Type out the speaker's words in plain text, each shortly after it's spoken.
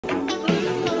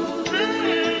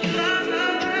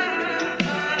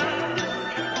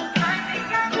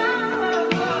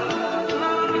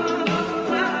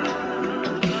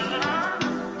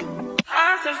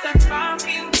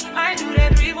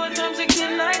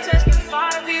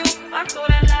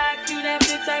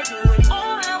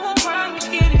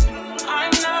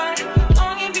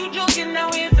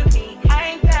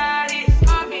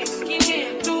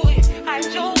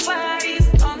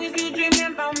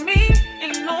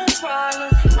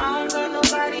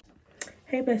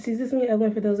Hey besties, it's me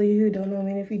Evelyn. For those of you who don't know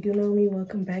me, and if you do know me,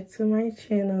 welcome back to my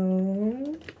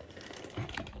channel.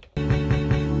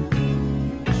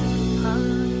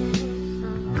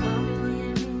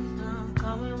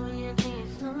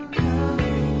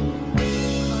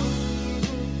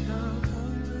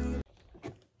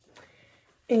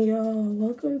 And y'all,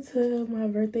 welcome to my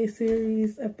birthday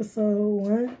series, episode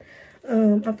 1.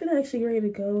 I'm finna actually ready to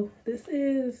go. This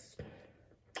is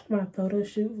my photo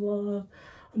shoot vlog.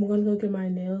 I'm gonna go get my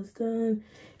nails done,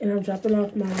 and I'm dropping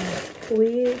off my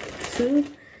wig too.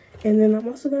 And then I'm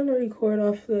also gonna record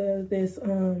off this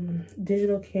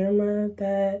digital camera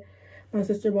that my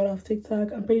sister bought off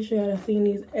TikTok. I'm pretty sure y'all have seen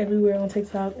these everywhere on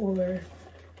TikTok, or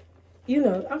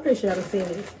I'm pretty sure y'all have seen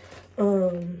these.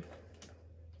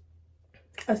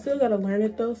 I still gotta learn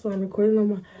it though, so I'm recording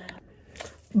on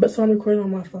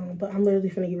my phone. But I'm literally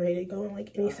finna get ready to go in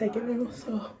like any second now.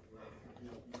 So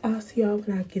I'll see y'all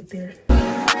when I get there.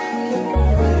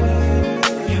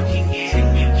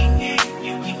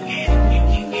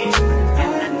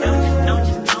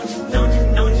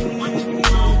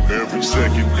 Every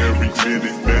second, every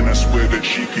minute, man, I swear that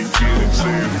she can get it.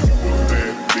 Saying,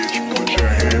 bad bitch, put your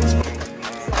hands up.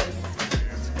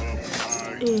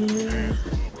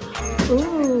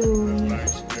 Ooh,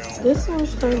 this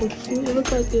one's kind of cute. It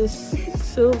looks like it's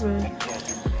silver,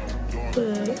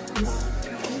 but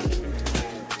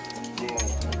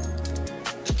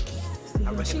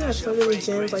she got so many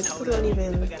gems, like she's not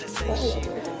even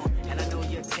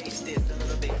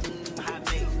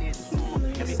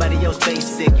Everybody else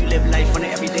basic, you live life on an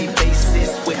everyday basis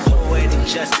with poetic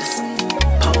justice,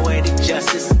 poetic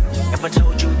justice. If I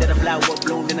told you that a flower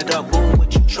bloomed in a dark room,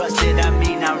 would you trust it? I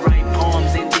mean, I write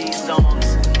poems in these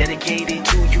songs dedicated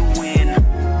to you when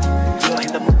you're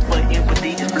in the mood for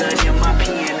empathy. There's blood in my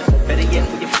pen, better yet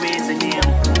with your friends and them.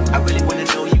 I really want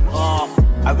to know you all,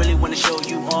 I really want to show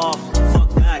you off.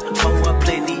 Fuck God, pour up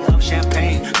plenty of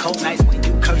champagne. Cold nights when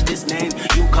you curse this name.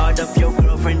 You called up your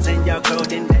girlfriends and your girl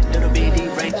in that little bitty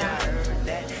range.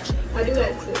 I do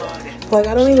that too. Like,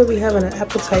 I don't even be having an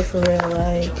appetite for real.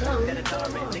 Like,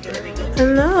 I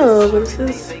know, but it's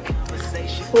just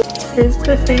here's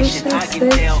the fashion section.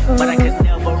 But I could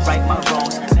never right my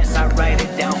wrongs unless I write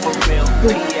it down for real.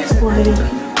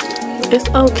 It's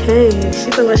okay.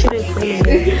 She thought like she didn't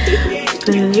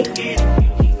clean it.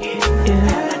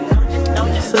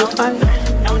 Yeah. So fire.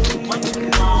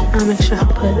 I'll make sure I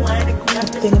put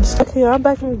things. Okay, I'm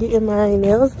back from getting my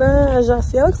nails done. As y'all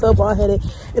see, I look so bald headed.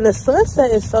 And the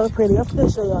sunset is so pretty. I'm gonna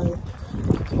show y'all here.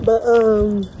 But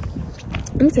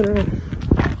let me turn around.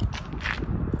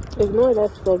 Ignore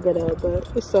that still get out, but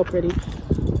it's so pretty.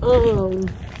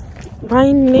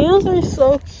 My nails are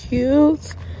so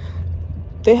cute.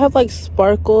 They have like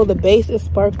sparkle. The base is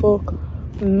sparkle,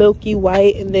 milky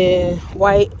white, and then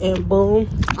white and boom.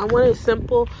 I wanted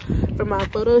simple for my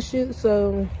photo shoot,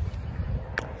 so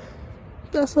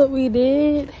that's what we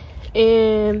did.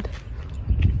 And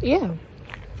yeah,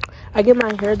 I get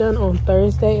my hair done on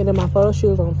Thursday, and then my photo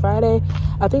shoot is on Friday.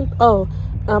 I think well,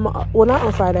 not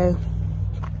on Friday.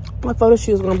 My photo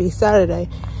shoot is gonna be Saturday,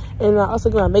 and I also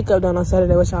got my makeup done on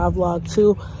Saturday, which I'll vlog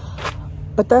too.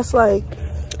 But that's like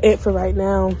it for right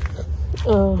now.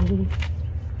 I'm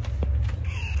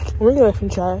gonna get some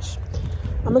trash.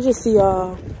 I'm gonna just see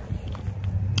y'all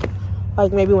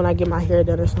like maybe when I get my hair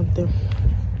done or something.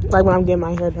 Like when I'm getting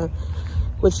my hair done,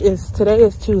 which is today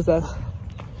is Tuesday.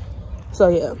 So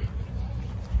yeah.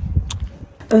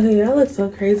 Okay, y'all look so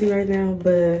crazy right now,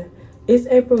 but it's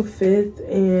April 5th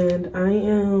and I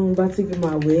am about to get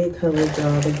my wig colored,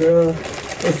 y'all. The girl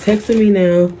is texting me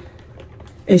now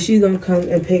and she's gonna come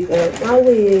and pick up my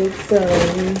wig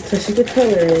so she can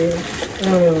color it.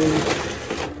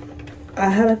 I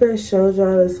haven't first showed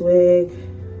y'all this wig.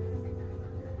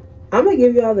 I'm gonna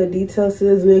give y'all the details to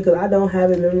this wig because I don't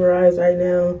have it memorized right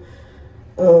now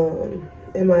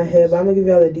in my head, but I'm gonna give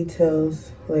y'all the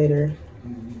details later.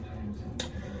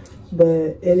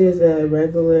 But it is a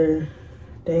regular,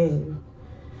 dang,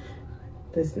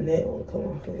 this net won't come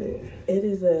off of it. It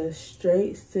is a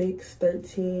straight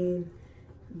 613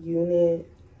 unit.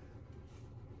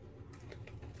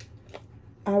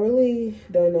 I really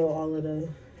don't know all of the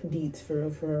deets for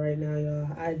right now, y'all.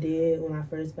 I did when I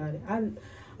first got it.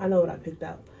 I know what I picked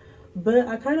out, but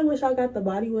I kind of wish I got the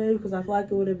body wave because I feel like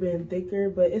it would have been thicker,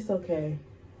 but it's okay.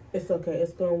 It's okay.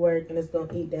 It's gonna work and it's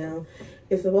gonna eat down.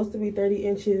 It's supposed to be 30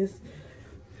 inches.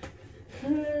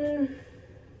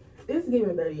 It's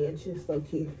giving 30 inches, low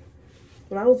key.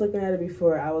 When I was looking at it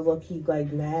before, I was low key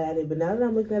like mad at it, but now that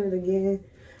I'm looking at it again,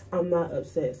 I'm not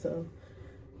upset. So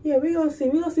yeah, we gonna see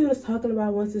what it's talking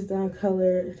about once it's done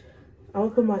colored. I'm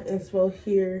gonna put my inspo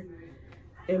here,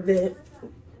 and then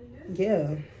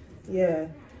yeah.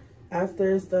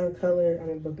 After it's done color, I'm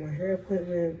gonna book my hair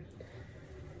appointment.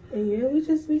 And yeah, we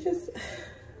just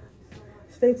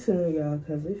stay tuned, y'all,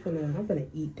 cause I'm finna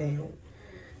eat down.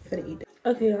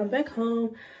 Okay, I'm back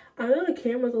home. I know the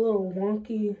camera's a little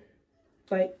wonky,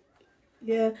 like,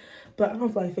 yeah, but I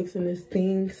don't feel like fixing this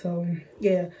thing, so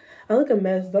yeah. I look a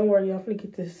mess. Don't worry, y'all. I'm gonna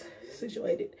get this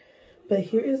situated. But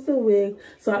here is the wig.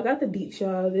 So I got the deets,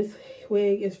 y'all. This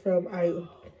wig is from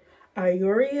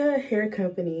𝚑𝚘𝚎𝚎 Hair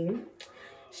Company.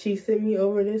 She sent me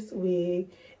over this wig.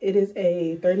 It is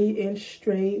a 30-inch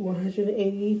straight,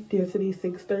 180 density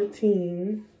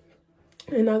 613.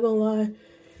 And not gonna lie,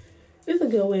 it's a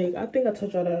good wig. I think I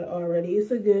told y'all that already.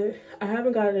 It's a good. I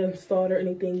haven't got it installed or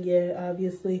anything yet,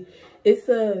 obviously. It's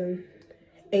a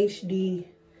HD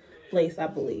lace, I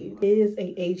believe. It is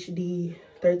a HD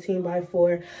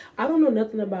 13x4. I don't know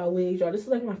nothing about wigs, y'all. This is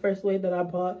like my first wig that I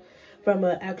bought from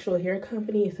an actual hair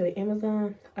company instead of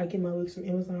Amazon. I get my wigs from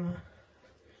Amazon.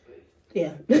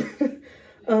 Yeah.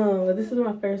 But this is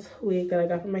my first wig that I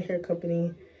got from my hair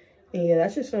company. And yeah,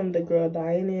 that's just from the girl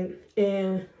dyeing it.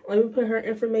 And let me put her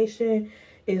information.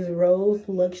 Is Rose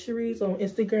Luxuries on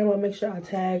Instagram. I'll make sure I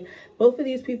tag both of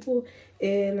these people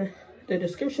in the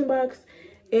description box.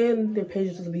 And their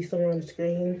pages will be somewhere on the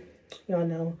screen. Y'all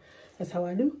know that's how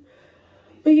I do.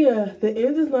 But yeah, the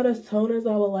ends is not as toned as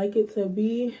I would like it to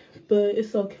be. But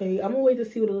it's okay. I'm gonna wait to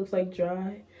see what it looks like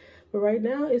dry. But right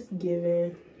now, it's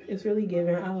giving. It's really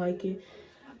giving. I like it.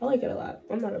 I like it a lot.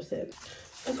 I'm not upset.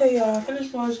 Okay, y'all, I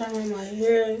finished wash drying my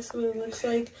hair. This is what it looks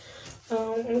like.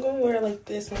 I'm gonna wear it like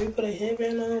this. Maybe put a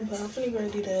headband on, but I'm pretty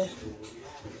ready to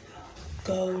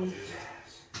go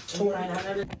to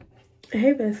work.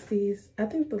 Hey besties, I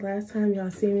think the last time y'all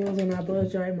seen me was when I blow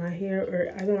dried my hair,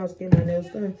 or I think I was getting my nails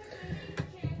done.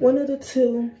 One of the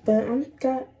two, but I'm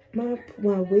got my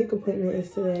wig appointment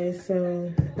is today,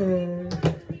 so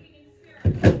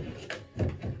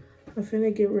I'm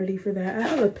finna get ready for that. I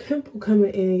have a pimple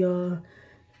coming in, y'all,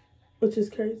 which is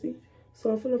crazy.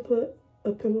 So I'm finna put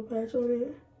a pimple patch on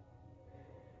it,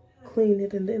 clean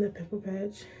it, and then a pimple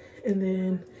patch. And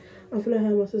then I'm finna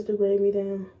have my sister braid me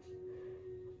down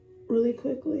really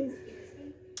quickly.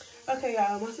 Okay,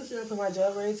 y'all, my sister done put my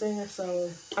gel braids in, so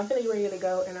I'm finna get ready to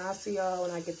go, and I'll see y'all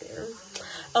when I get there.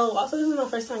 Oh, also, this is my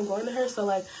first time going to her, so,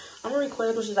 like, I'm gonna record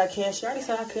as much as I can. She already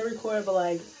said I could record, but,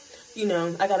 like, you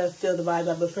know, I gotta feel the vibe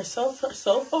out. But for so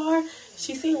far,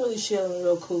 she seemed really chill and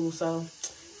real cool, so,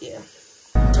 yeah.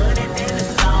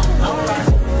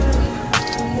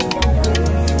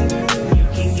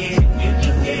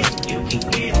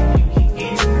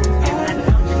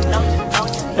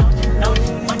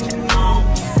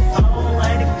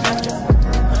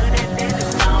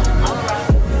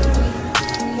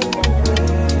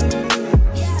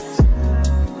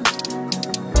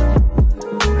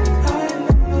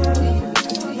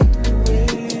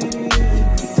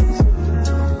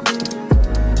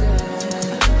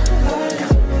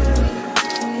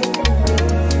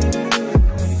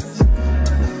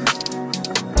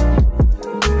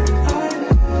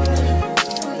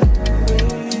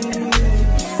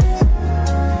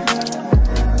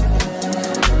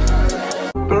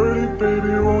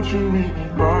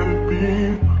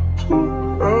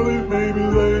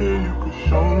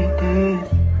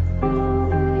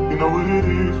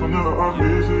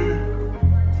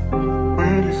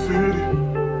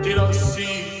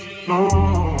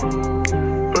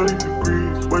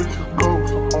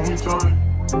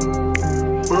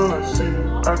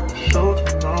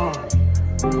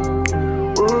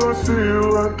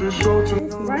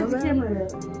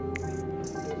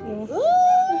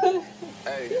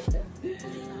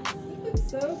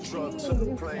 Truck to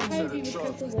the plane, to the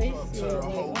truck, to the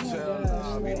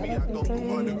hotel. Meet me, I go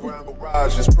through underground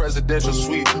garages, presidential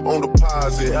suite on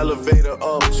deposit, elevator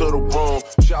up to the room,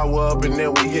 shower up and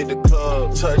then we hit the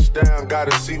club. Touchdown,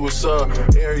 gotta see what's up.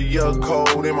 Area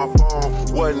code in my phone.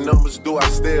 What numbers do I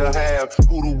still have?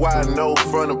 Who do I know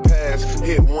from the past?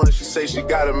 Hit one, she say she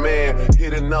got a man.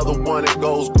 Hit another one, it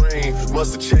goes green.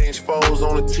 Must have changed foes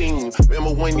on the team.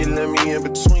 Remember when you let me in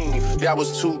between? That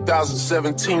was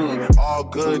 2017. All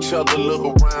good, chug a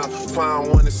look around. Find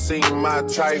one to see my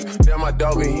type. Damn, my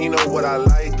dog and he know what I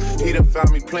like. He done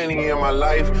found me plenty in my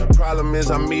life. Problem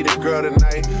is I meet a girl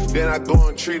tonight, then I go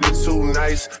and treat her too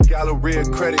nice. Galleria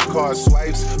credit card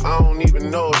swipes. I don't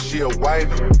even know if she a wife,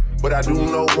 but I do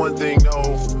know one thing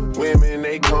though. Women,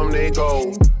 they come, they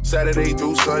go. Saturday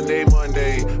through Sunday,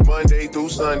 Monday through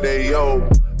Sunday, yo.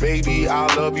 Maybe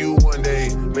I'll love you one day.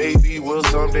 Maybe we'll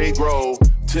someday grow.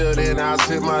 Till then, I'll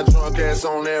sit my drunk ass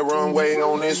on that runway,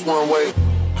 on this one way.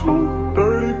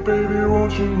 2:30, baby,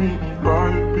 won't you meet me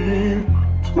by the beam?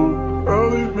 Too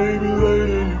early, maybe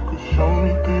later, you could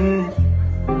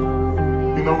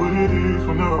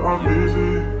whenever I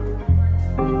visit.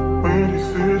 Windy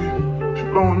city, she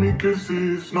blowing me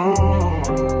kisses, no.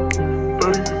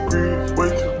 30 degrees, way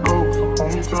too low, so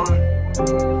hold me tight.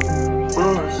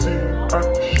 Will I see you at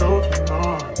the show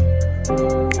tonight?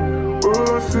 Will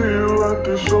I see you at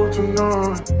the show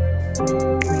tonight?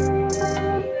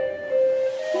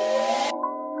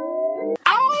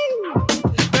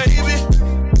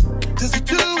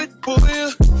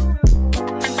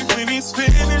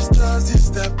 Finished, does he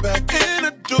step back and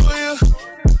adore you?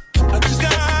 I just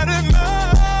gotta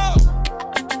know,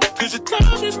 'cause your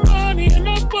time is money and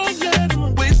I won't let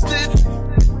him waste it.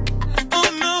 Oh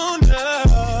no, no,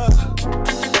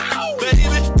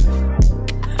 baby,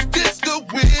 just go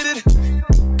with it.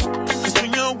 'Cause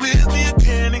when you're with me, I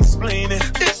can't explain it.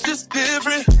 It's just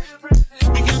different.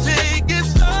 We can take it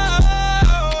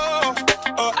slow,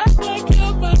 or act like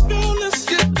you're my girl. Let's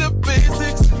skip the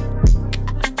basics.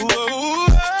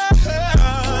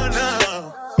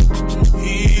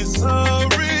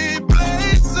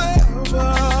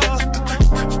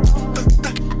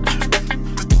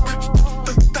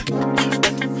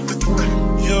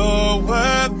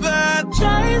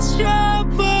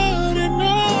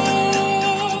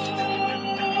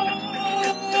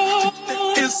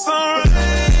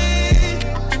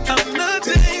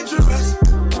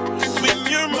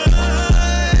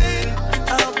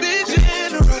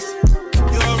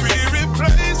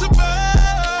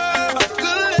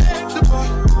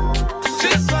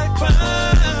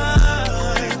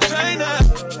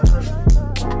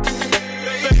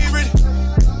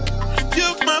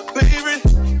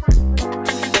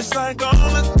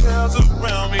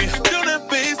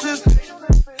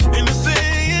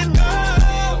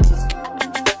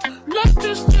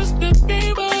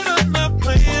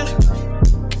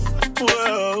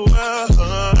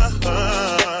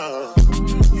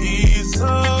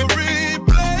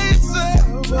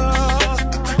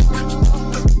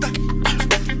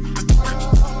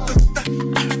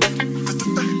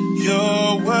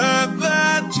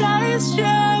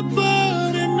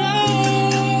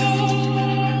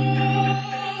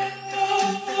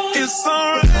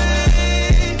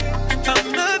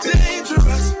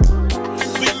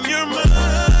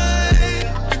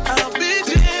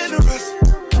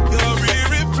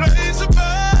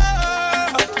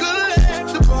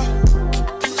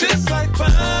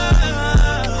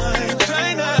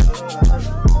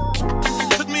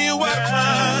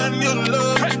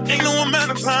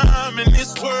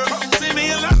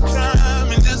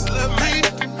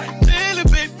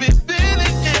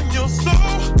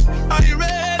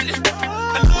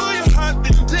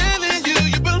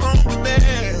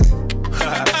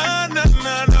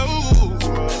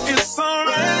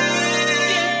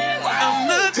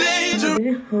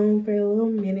 Home for a little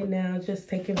minute now, just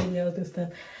taking videos and stuff,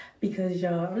 because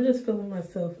y'all, I'm just feeling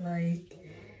myself like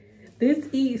this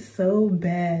eats so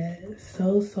bad,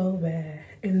 so bad.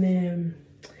 And then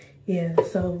yeah,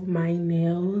 so my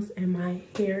nails and my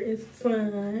hair is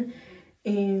fine,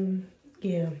 and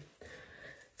yeah,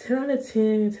 10 out of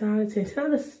 10, 10 out of 10, 10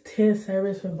 out of 10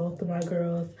 service for both of my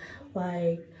girls.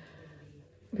 Like,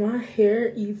 my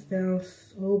hair eats down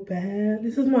so bad.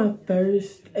 This is my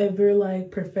first ever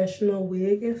like professional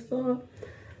wig and stuff,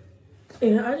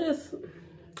 and I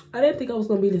didn't think I was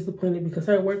gonna be disappointed, because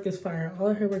her work is fire. All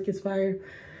of her work is fire,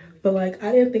 but like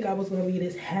I didn't think I was gonna be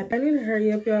this happy. I need to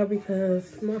hurry up, y'all,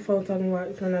 because my phone's talking about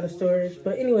it's running out of storage.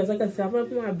 But anyways, like I said, I'm gonna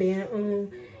put my band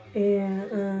on,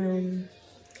 and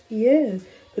yeah,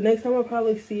 the next time I'll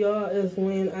probably see y'all is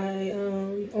when I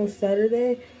on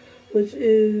Saturday, which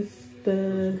is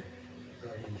the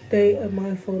day of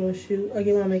my photo shoot. I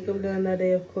get my makeup done that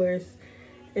day, of course.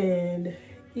 And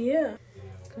yeah,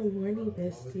 good morning,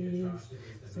 besties.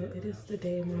 So it is the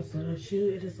day of my photo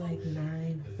shoot. It is like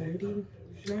 9:30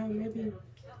 now, maybe,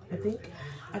 I think.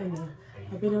 I don't know.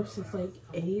 I've been up since like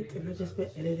 8, and I've just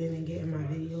been editing and getting my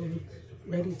video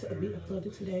ready to be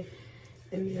uploaded today.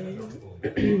 And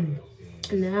then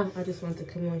now I just wanted to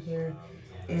come on here,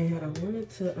 and I wanted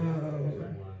to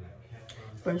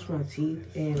brush my teeth,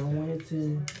 and I wanted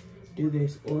to do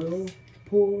this oil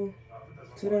pull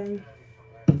today.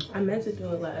 I meant to do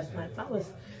it last night. I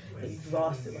was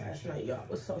exhausted last night, y'all.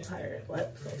 I was so tired,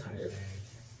 like so tired.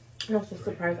 And I was so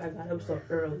surprised I got up so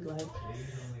early, like.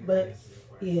 But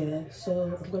yeah,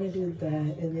 so I'm gonna do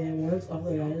that, and then once all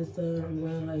of that is done, I'm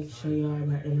gonna like show y'all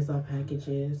my Amazon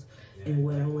packages and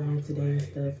what I'm wearing today and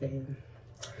stuff, and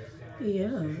yeah,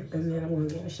 and then I'm gonna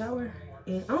get a shower.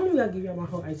 And I don't even gotta give y'all my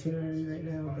whole itinerary right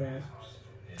now,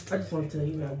 but I just want to,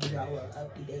 you know, give y'all a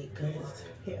update, because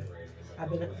yeah, I've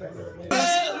been up for a little bit.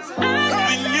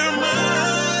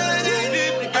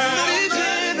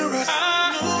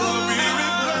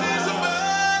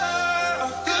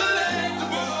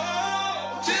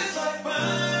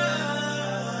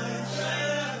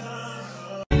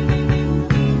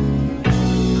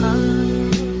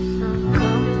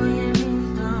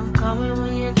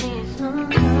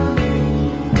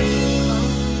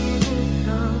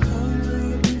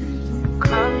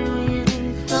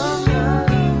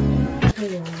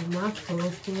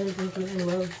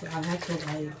 So I have to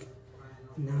like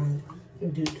not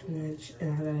do too much,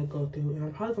 and I gotta go through. And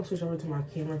I'm probably gonna switch over to my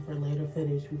camera for later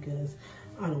footage because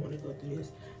I don't want to go through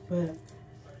this. But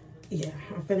yeah,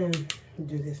 I'm gonna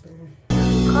do this now.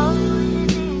 Call me when you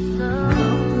need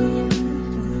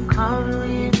some. Call me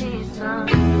when you need some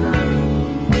love.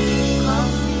 Call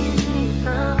me when you need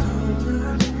some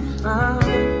love.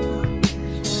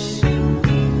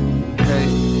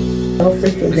 So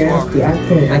freaking nasty. I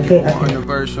can't. On the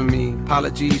verse from me.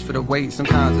 Apologies for the wait.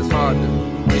 Sometimes it's hard to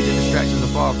get the distractions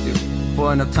up off you.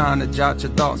 For enough time to jot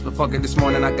your thoughts, but fuck it, this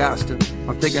morning I got to.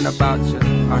 I'm thinking about you.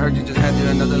 I heard you just had you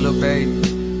another little baby.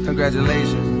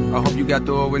 Congratulations. I hope you got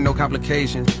through it with no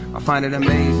complications. I find it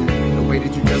amazing the way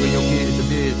that you juggle your kids, the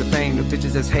biz, the fame, the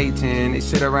bitches that's hating. They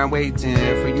sit around waiting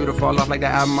for you to fall off like the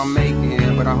album I'm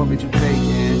making. But I hope that you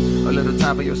taking a little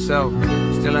time for yourself.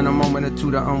 Still in a moment or two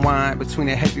to unwind between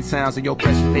the hectic sounds of your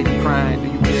precious baby crying. Do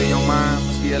you clear your mind?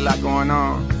 Must be a lot going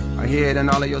on. I hear it in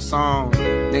all of your songs.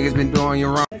 Niggas been doing you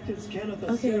wrong.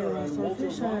 Okay, y'all, so I'm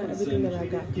finished showing everything that I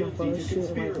got for my photo shoot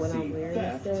and like what I'm wearing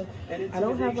and stuff. I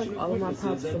don't have like all of my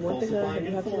props, so one thing that I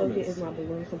do have to go get is my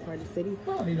balloons from Party City.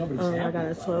 I got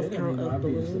a 12 count of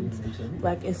balloons,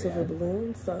 black and silver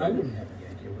balloons, so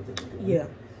yeah.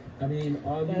 I mean,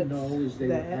 all you know is they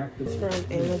were It's from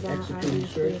Amazon,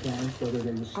 obviously.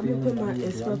 I'm gonna put my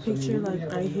Insta picture like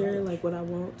right here, like what I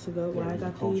want to go. Where I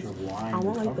got these, I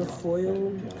want like the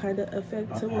foil kind of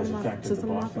effect to some of my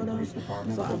photos.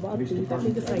 So I bought these. I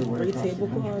think it's like 3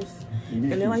 tablecloths,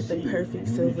 and they're like the perfect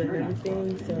silver and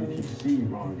everything. So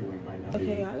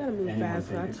okay, I gotta move fast.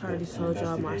 So I already told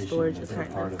y'all my storage is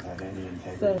kind of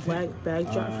so black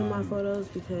backdrop for my photos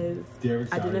because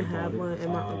I didn't have one,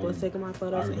 and my uncle was taking my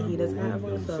photos and he doesn't have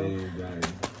one, so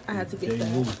I had to get that.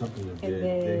 And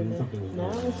then now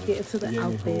let's get into the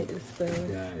outfit and stuff.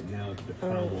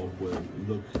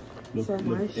 So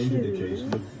my shoes,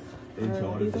 these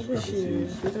are the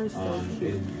shoes. These are so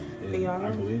cute. And y'all,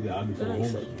 they're like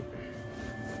so cute.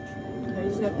 I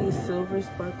just got these silver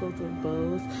sparkles with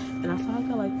bows, and I saw I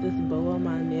got like this bow on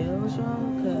my nails,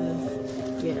 y'all, cause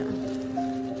yeah,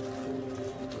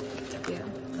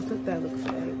 that's what that looks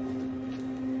like.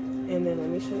 And then let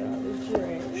me show y'all the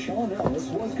dress. Sean Ellis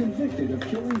was convicted of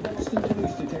killing Boston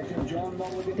Police Detective John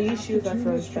Mulligan. These shoes are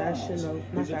from Fashion Nova,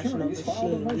 not Fashion Nova,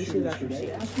 Shein. These shoes are from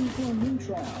Shein.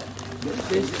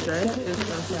 This dress is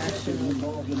from Fashion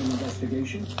Nova.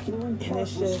 And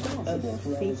it's just a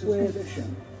sequin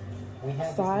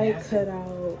side cut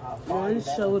out, one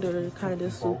shoulder kind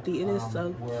of swoopy. It is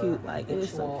so cute. Like, it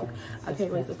is so cute. I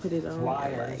can't wait to put it on.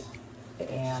 Like,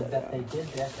 and that they did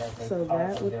this as so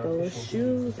that with those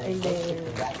shoes, and then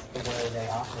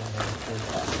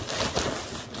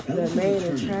the main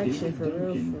attraction for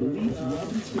real,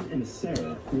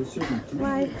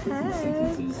 my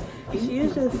hat. She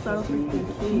is just so freaking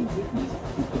cute.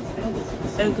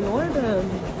 Ignore the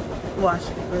wash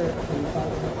girl.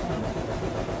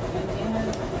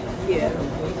 Yeah.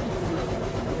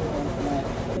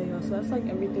 So that's like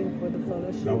everything for the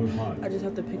photo shoot. I just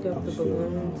have to pick up the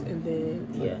balloons, and then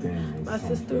yeah, my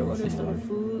sister ordered some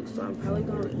food, so I'm probably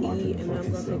gonna eat, and then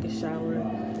I'm gonna take a shower,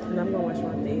 and I'm gonna wash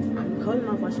my face. I'm holding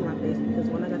off washing my face because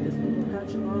when I got this pimple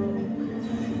patch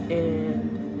on,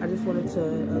 and I just wanted to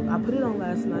I put it on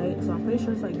last night, so I'm pretty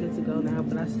sure it's like good to go now,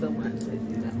 but I still want to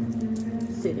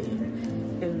sit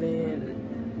in. And then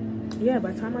yeah,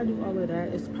 by the time I do all of that,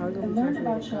 it's probably gonna be time for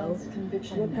me to go.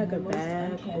 I'm gonna pack a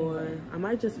bag, or I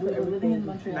might just put everything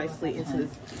nicely into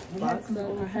this box that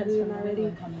I had it in already,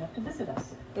 and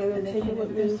then take it with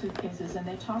me. So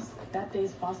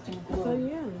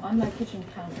yeah, I'm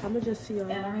gonna just see y'all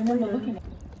later.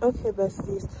 Okay,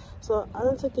 besties. So I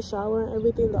done took the shower and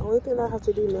everything. The only thing that I have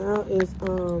to do now is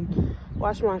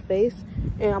wash my face,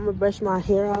 and I'm gonna brush my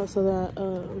hair out so that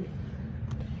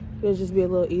it'll just be a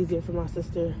little easier for my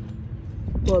sister.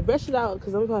 Well, brush it out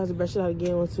because I'm gonna have to brush it out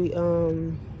again once we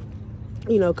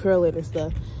you know, curl it and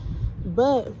stuff.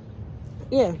 But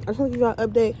yeah, I just want to give y'all an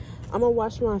update. I'm gonna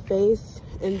wash my face,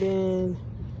 and then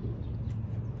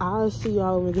I'll see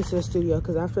y'all when we get to the studio,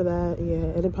 because after that,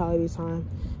 yeah, it'll probably be time.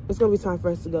 It's gonna be time for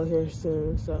us to go here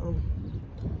soon, so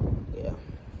yeah.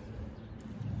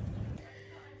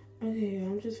 Okay,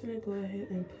 I'm just gonna go ahead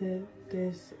and put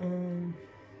this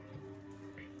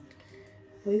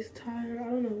lace tie, I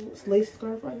don't know, it's lace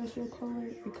scarf, I guess you'll call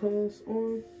it, because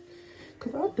I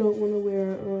don't want to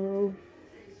wear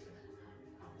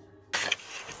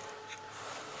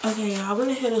okay, I went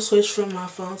ahead and switched from my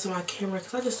phone to my camera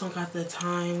because I just don't got the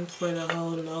time for the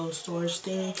whole no storage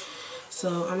thing.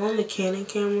 So I'm on the Canon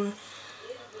camera.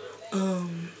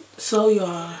 So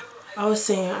y'all, I was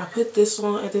saying I put this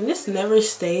on and then this never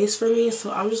stays for me,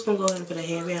 so I'm just gonna go ahead and put a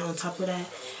hairband on top of that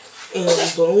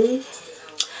and boom.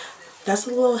 That's a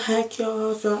little hack,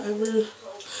 y'all, if y'all ever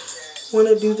want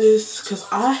to do this, because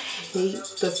I hate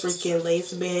the freaking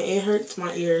lace band. It hurts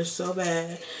my ears so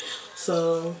bad.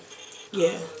 So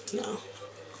yeah, no,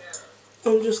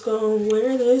 I'm just gonna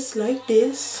wear this like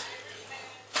this.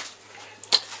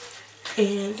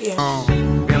 And yeah,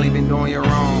 barely been doing your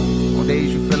own. On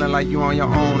days you feeling like you on your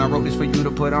own, I wrote this for you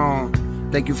to put on.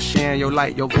 Thank you for sharing your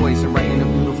light, your voice, and writing a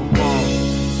beautiful poem.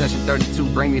 Session 32,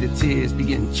 bring me to tears. Be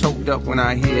getting choked up when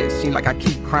I hear it. Seem like I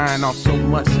keep crying off so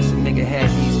much since a nigga had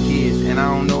these kids. And I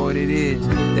don't know what it is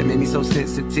that made me so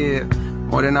sensitive,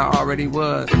 more than I already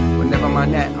was. But never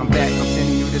mind that, I'm back. I'm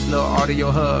sending you this little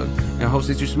audio hug, and hopes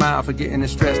that you smile, forgetting the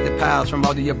stress that piles from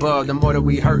all the above. The more that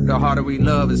we hurt, the harder we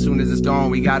love. As soon as it's gone,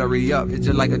 we gotta re-up. It's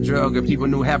just like a drug. If people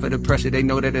knew half of the pressure, they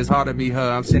know that it's hard to be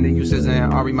her. I'm sending you SZA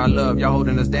and Ari, my love. Y'all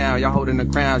holding us down, y'all holding the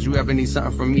crowns. You ever need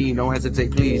something from me, don't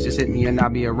hesitate, please. Just hit me and I'll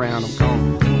be around. I'm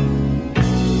gone.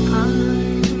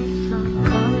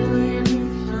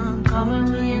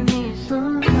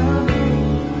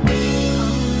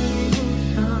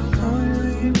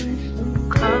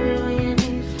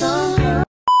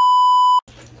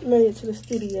 Made it to the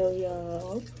studio,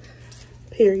 y'all.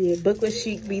 Period. Booklet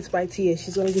Chic Beats by Tia.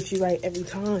 She's gonna get you right every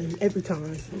time. Every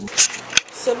time.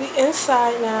 So we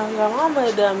inside now, y'all.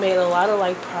 Mama done made a lot of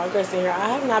like progress in here. I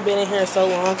have not been in here so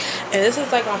long, and this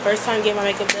is like my first time getting my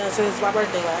makeup done since my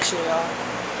birthday last year, y'all.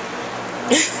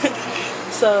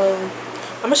 So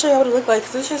I'm gonna show y'all what it look like,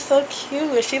 because it's just so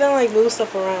cute. And she done like move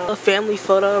stuff around. A family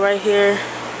photo right here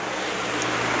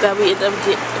that we end up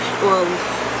getting. Well,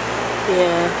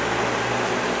 yeah.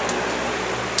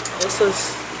 This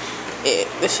is it.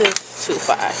 This is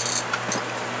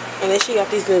 2.5. And then she got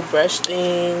these little brush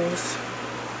things.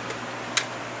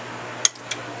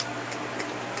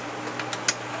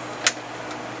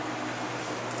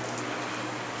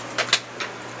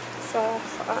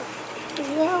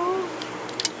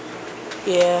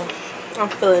 Yeah, I'm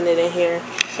feeling it in here.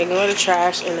 Ignore the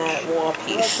trash and that wall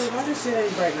piece. Why does it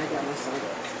ain't bright and I got my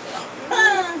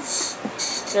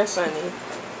sunglasses? They're funny.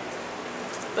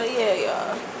 But yeah,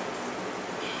 y'all.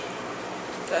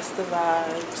 That's the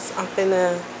vibes.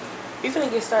 We finna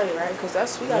get started, right?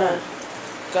 Because we gotta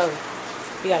go.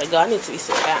 We gotta go. I need to be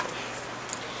sitting down.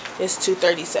 It's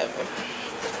 2:37.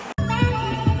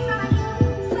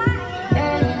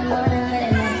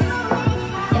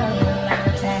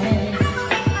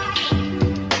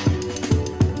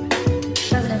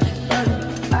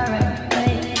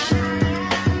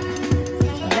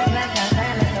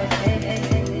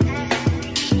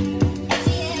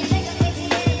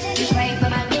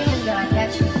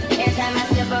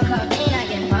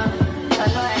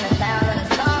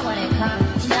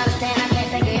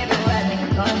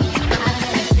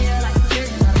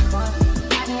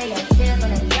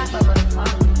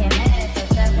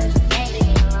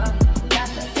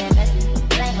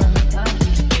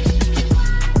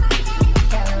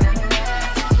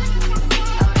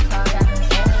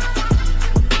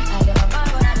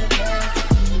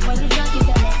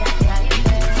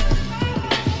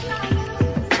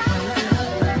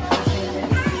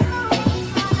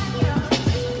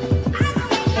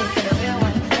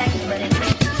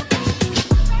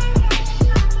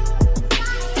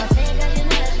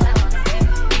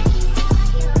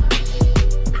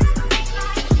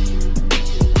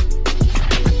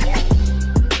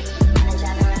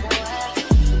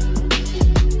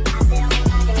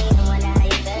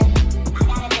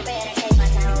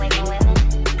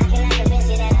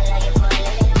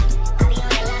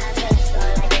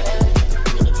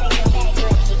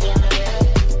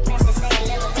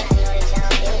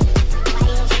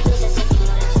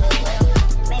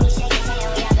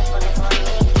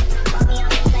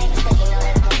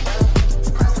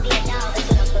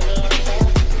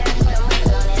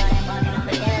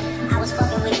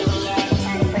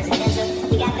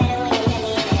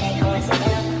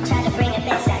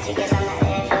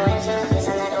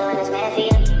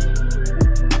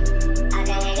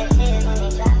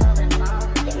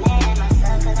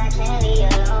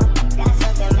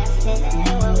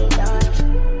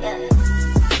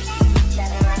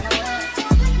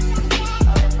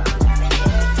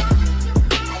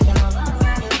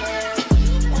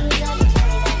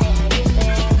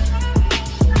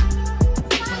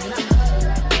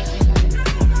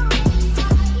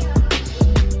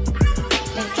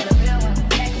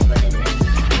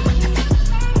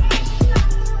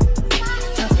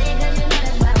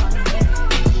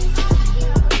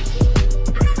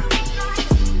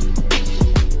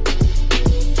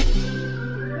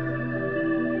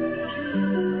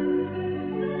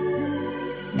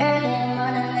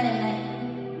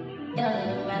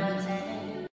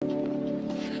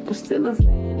 I'm still a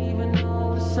fan, even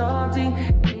though it's salty.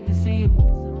 Hate to see you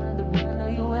messing around the brand, are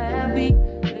you happy?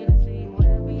 Hate to see you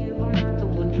happy if I'm not the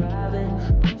one driving.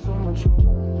 I'm so mature,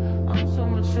 I'm so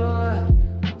mature,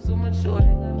 I'm so mature. I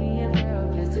got me a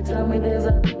therapist to tell me there's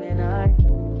a man I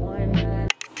want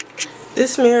that.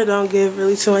 This mirror don't give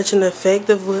really too much an effect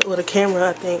of with a camera,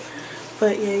 I think.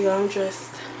 But yeah, y'all, I'm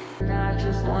dressed. And I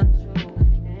just want you,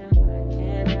 and if I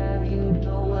can't have you,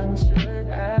 no one should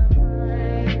have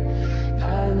mine.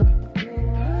 I look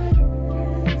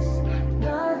good, it's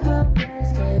not the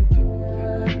best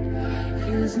idea.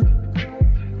 His new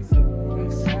girlfriend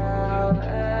thinks how I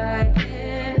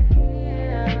get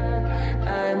here. I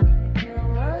might kill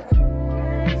my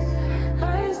friends, I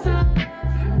still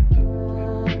love you.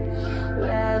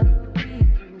 Rather be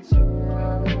in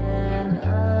jail than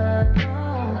alone.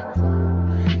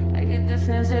 I get the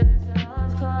sense that it's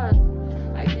lost cause.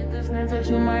 I get the sense that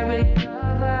you might really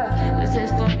love her. This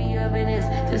is gonna be evidence.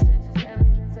 This is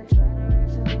evidence. I try to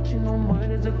rationate, you know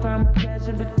murder's a crime of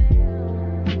passion, but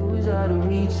damn, you was out of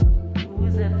reach. You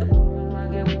was at the bottom, I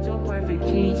get with your perfect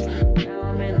peach. Now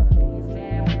I'm in a phase,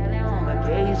 man, right now on my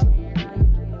case. Now you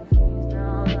lay your face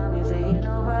down, I'll be saying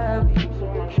over happy. I'm so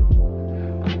mature,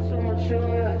 I'm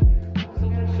so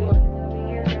mature. I'm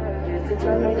being nervous to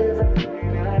tell me there's a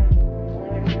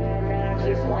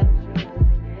just want you,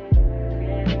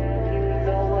 and you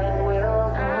know what will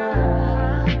I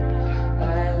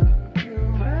make you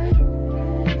my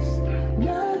best,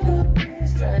 not the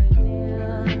best idea.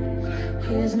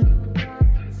 His new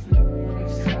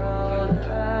girlfriend's all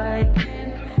I can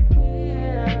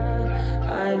hear.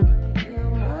 I make you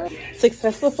my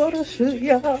Successful photo shoot,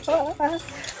 y'all.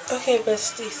 Okay,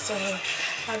 bestie, so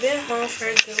I've been home for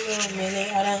a good little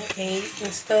minute. I done ate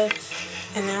and stuff,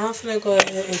 and now I'm gonna go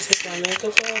ahead and take my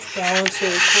makeup off. But I want to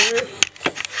record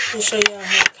and show y'all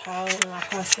how and my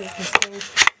process and stuff,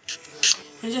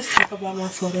 and just talk about my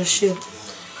photo shoot.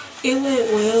 It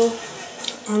went well,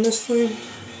 honestly.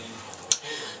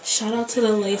 Shout out to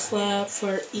the Lace Lab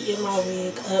for eating my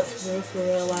wig up for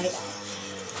real. Like,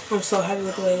 I'm so happy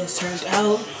with the way this turned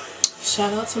out.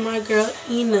 Shout out to my girl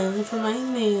Ina for my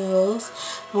nails.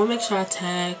 I want to make sure I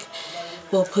tag,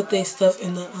 well, put their stuff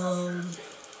in the,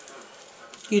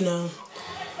 you know,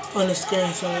 on the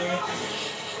screen somewhere.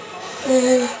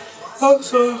 And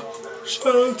also,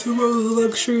 shout out to my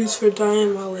Luxuries for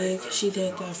dyeing my wig. She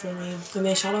did that for me. And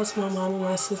then shout out to my mom and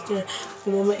my sister.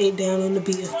 My mama ate down on the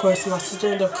beat, of course. My sister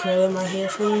ended up curling my hair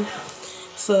for me.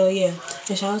 So, yeah.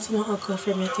 And shout out to my uncle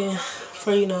for making,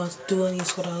 for, you know, doing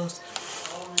these photos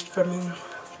for me.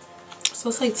 So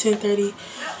it's like 10:30.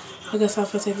 I guess I'm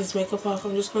gonna take this makeup off.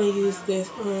 I'm just gonna use this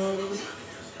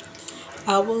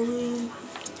Evelyn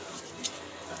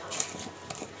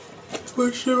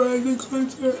moisturizing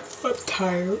cleanser. I'm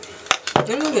tired. I'm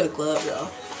gonna get a glove,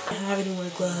 y'all. I don't have any more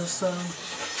gloves, so I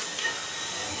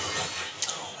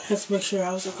have to make sure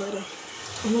I was recording.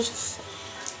 I'm gonna just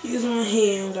use my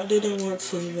hand. I didn't want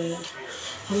to, but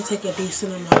I'm gonna take a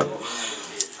decent amount.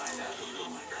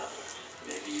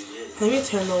 Let me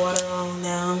turn the water on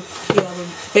now. Yeah,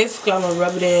 basically I'm gonna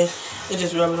rub it in and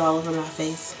just rub it all over my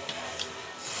face.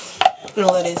 I'm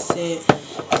gonna let it sit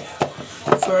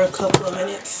for a couple of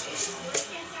minutes.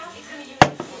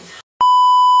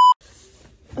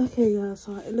 Okay, y'all,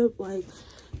 so I ended up like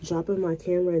dropping my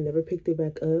camera and never picked it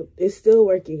back up. It's still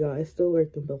working, y'all. It's still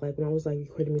working, but like when I was like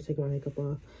recording me taking my makeup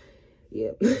off,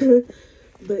 yeah.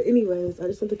 But anyways, I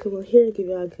just want to come on here and give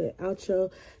y'all a good outro.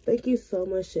 Thank you so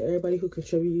much to everybody who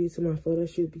contributed to my photo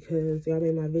shoot, because y'all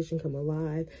made my vision come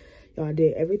alive. Y'all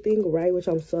did everything right, which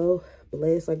I'm so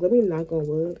blessed. Like, let me knock on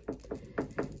wood,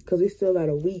 because we still got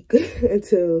a week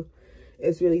until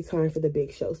it's really time for the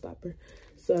big showstopper.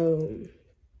 So,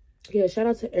 yeah, shout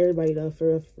out to everybody, though,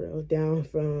 for real, down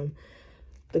from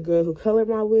the girl who colored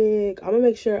my wig. I'm going to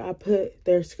make sure I put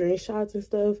their screenshots and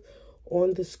stuff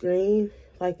on the screen,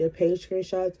 like their page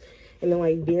screenshots, and then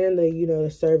like during the, you know, the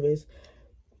service,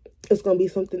 it's gonna be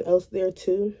something else there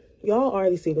too. Y'all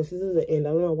already see this. This is the end.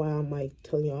 I don't know why I'm like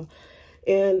telling y'all.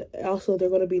 And also they're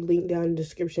gonna be linked down in the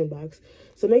description box.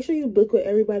 So make sure you book with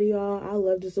everybody, y'all. I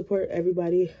love to support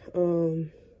everybody.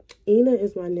 Ina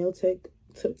is my nail tech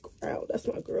to crowd. That's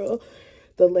my girl.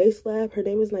 The Lace Lab, her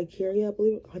name is Nigeria, I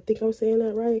believe. I think I'm saying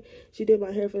that right. She did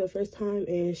my hair for the first time,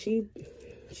 and she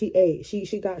ate.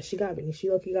 She got me. She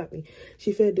lucky got me.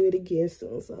 She finna do it again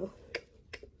soon, so.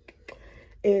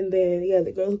 And then, yeah,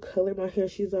 the girl who colored my hair,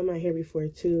 she's done my hair before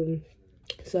too.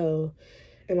 So,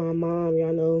 and my mom,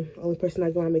 y'all know, only person I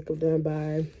get my makeup done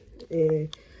by. And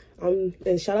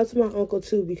shout out to my uncle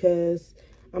too, because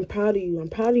I'm proud of you. I'm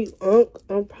proud of you, Unc.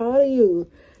 I'm proud of you.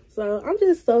 So I'm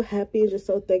just so happy and just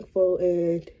so thankful.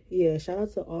 And yeah, shout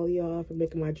out to all y'all for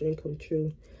making my dream come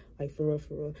true. Like, for real,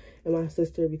 for real. And my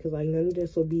sister, because, like, none of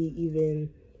this would be even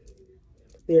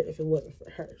there if it wasn't for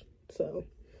her. So,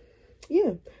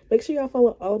 yeah. Make sure y'all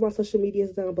follow all of my social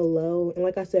medias down below. And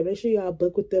like I said, make sure y'all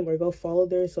book with them or go follow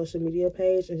their social media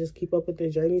page and just keep up with their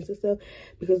journeys and stuff.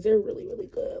 Because they're really, really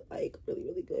good. Like, really,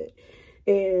 really good.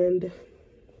 And,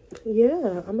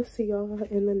 yeah, I'm going to see y'all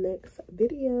in the next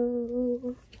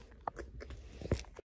video.